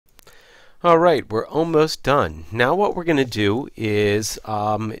Alright, we're almost done. Now what we're going to do is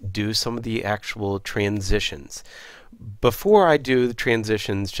do some of the actual transitions. Before I do the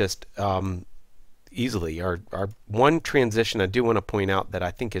transitions just easily, our one transition I do want to point out that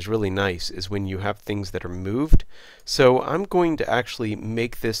I think is really nice is when you have things that are moved. So I'm going to actually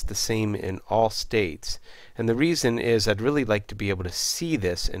make this the same in all states. And the reason is I'd really like to be able to see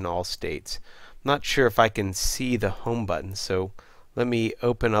this in all states. I'm not sure if I can see the home button, so let me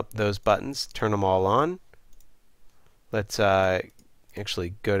open up those buttons, turn them all on. Let's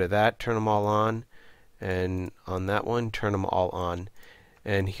actually go to that, turn them all on, and on that one, turn them all on.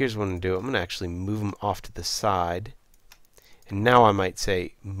 And here's what I'm going to do. I'm going to actually move them off to the side. And now I might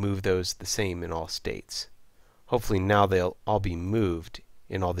say move those the same in all states. Hopefully now they'll all be moved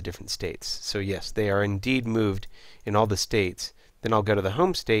in all the different states. So yes, they are indeed moved in all the states. Then I'll go to the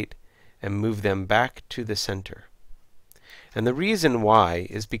home state and move them back to the center. And the reason why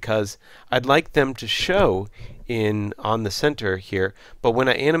is because I'd like them to show on the center here, but when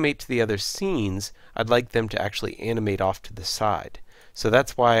I animate to the other scenes, I'd like them to actually animate off to the side. So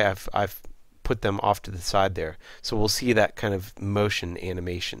that's why I've put them off to the side there. So we'll see that kind of motion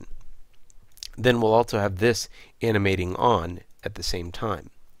animation. Then we'll also have this animating on at the same time.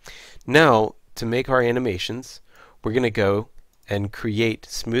 Now, to make our animations, we're going to go and create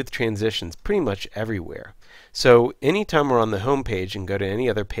smooth transitions pretty much everywhere. So anytime we're on the home page and go to any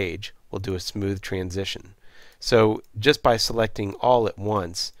other page, we'll do a smooth transition. So just by selecting all at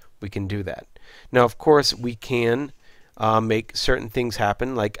once, we can do that. Now, of course, we can make certain things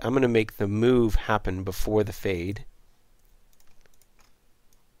happen, like I'm going to make the move happen before the fade.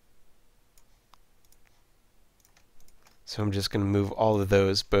 So I'm just going to move all of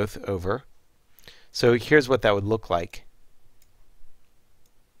those both over. So here's what that would look like.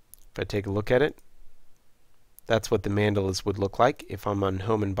 If I take a look at it, that's what the mandalas would look like. If I'm on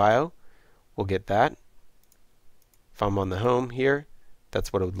Home and Bio, we'll get that. If I'm on the Home here,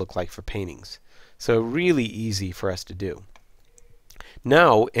 that's what it would look like for paintings. So really easy for us to do.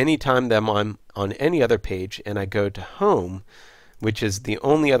 Now, anytime that I'm on any other page and I go to Home, which is the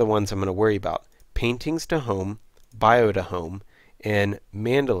only other ones I'm going to worry about, Paintings to Home, Bio to Home, and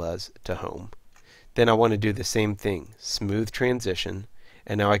Mandalas to Home, then I want to do the same thing, smooth transition,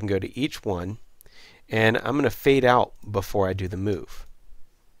 and now I can go to each one, and I'm going to fade out before I do the move.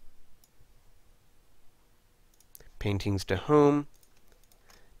 Paintings to Home,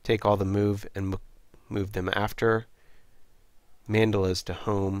 take all the move and move them after. Mandalas to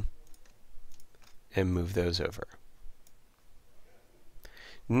Home, and move those over.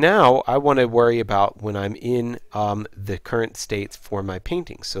 Now I want to worry about when I'm in the current states for my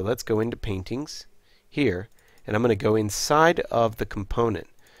paintings. So let's go into Paintings here, and I'm going to go inside of the component.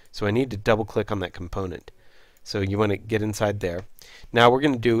 So I need to double click on that component. So you want to get inside there. Now we're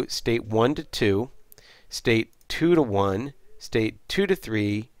going to do state 1 to 2, state 2 to 1, state 2 to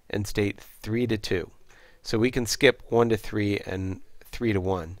 3, and state 3 to 2. So we can skip 1 to 3 and 3 to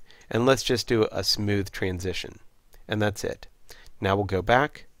 1. And let's just do a smooth transition. And that's it. Now we'll go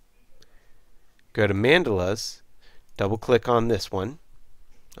back, go to Mandalas, double click on this one,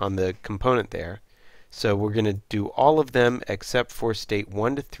 on the component there. So we're going to do all of them except for state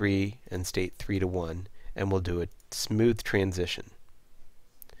 1 to 3 and state 3 to 1, and we'll do a smooth transition.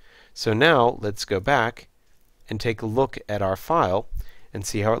 So now let's go back and take a look at our file and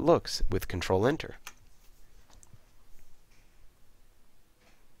see how it looks with Control Enter.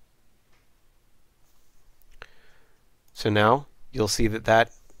 So now you'll see that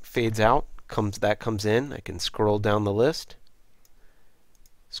that fades out, that comes in. I can scroll down the list,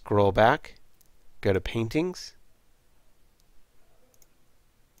 scroll back, go to Paintings,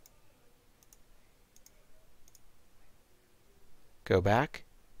 go back,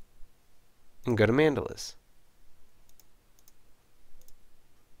 and go to Mandalas.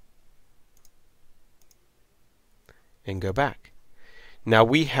 And go back. Now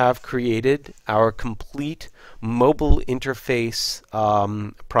we have created our complete mobile interface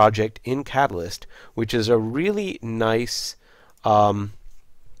project in Catalyst, which is a really nice,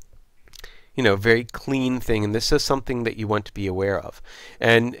 very clean thing, and this is something that you want to be aware of.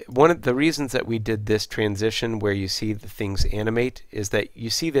 And one of the reasons that we did this transition where you see the things animate is that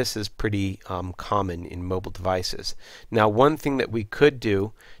you see this is pretty common in mobile devices. Now one thing that we could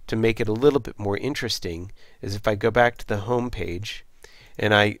do to make it a little bit more interesting is if I go back to the home page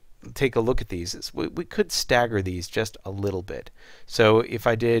and I take a look at these, we could stagger these just a little bit. So if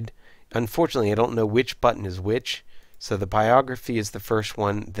I did, unfortunately I don't know which button is which, so the biography is the first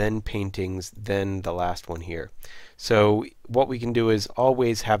one, then paintings, then the last one here. So what we can do is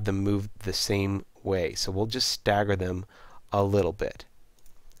always have them move the same way. So we'll just stagger them a little bit.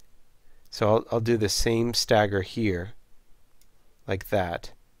 So I'll do the same stagger here, like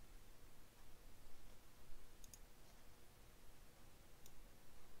that.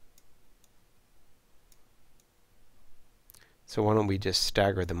 So why don't we just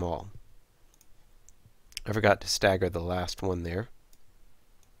stagger them all? I forgot to stagger the last one there.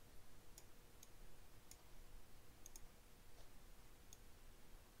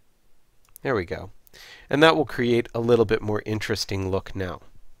 There we go. And that will create a little bit more interesting look now.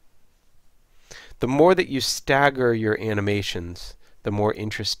 The more that you stagger your animations, the more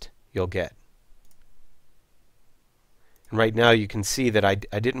interest you'll get. And right now you can see that I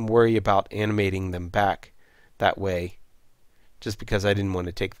didn't worry about animating them back that way just because I didn't want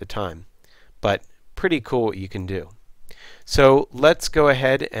to take the time. But pretty cool what you can do. So let's go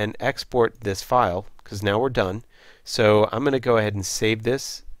ahead and export this file because now we're done. So I'm going to go ahead and save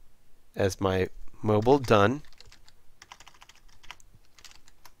this as my mobile done.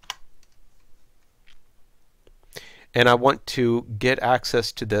 And I want to get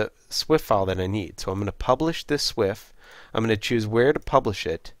access to the SWF file that I need. So I'm going to publish this SWF. I'm going to choose where to publish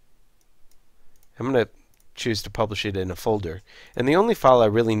it. I'm going to choose to publish it in a folder. And the only file I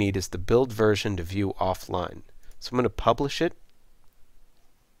really need is the build version to view offline. So I'm going to publish it.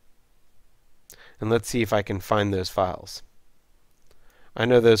 And let's see if I can find those files. I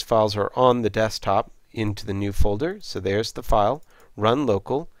know those files are on the desktop into the new folder. So there's the file, run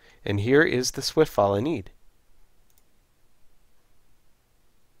local, and here is the SWF file I need.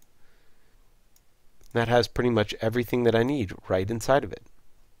 That has pretty much everything that I need right inside of it.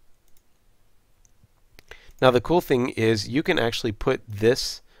 Now the cool thing is you can actually put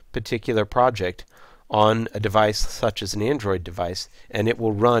this particular project on a device such as an Android device, and it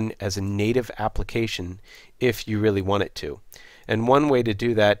will run as a native application if you really want it to. And one way to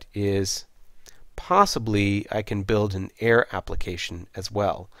do that is possibly I can build an Air application as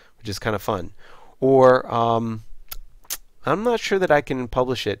well, which is kind of fun. Or I'm not sure that I can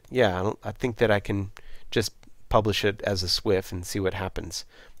publish it. Yeah, I think that I can just publish it as a SWF and see what happens.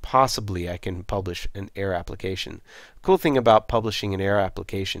 Possibly I can publish an Air application. The cool thing about publishing an Air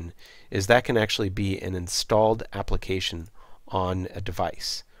application is that can actually be an installed application on a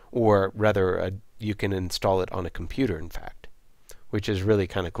device, or rather you can install it on a computer, in fact, which is really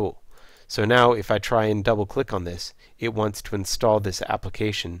kind of cool. So now if I try and double click on this, it wants to install this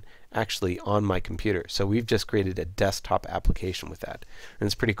application actually on my computer. So we've just created a desktop application with that, and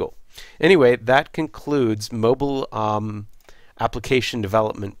it's pretty cool. Anyway, that concludes mobile application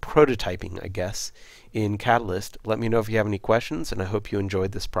development prototyping, I guess, in Catalyst. Let me know if you have any questions, and I hope you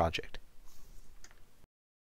enjoyed this project.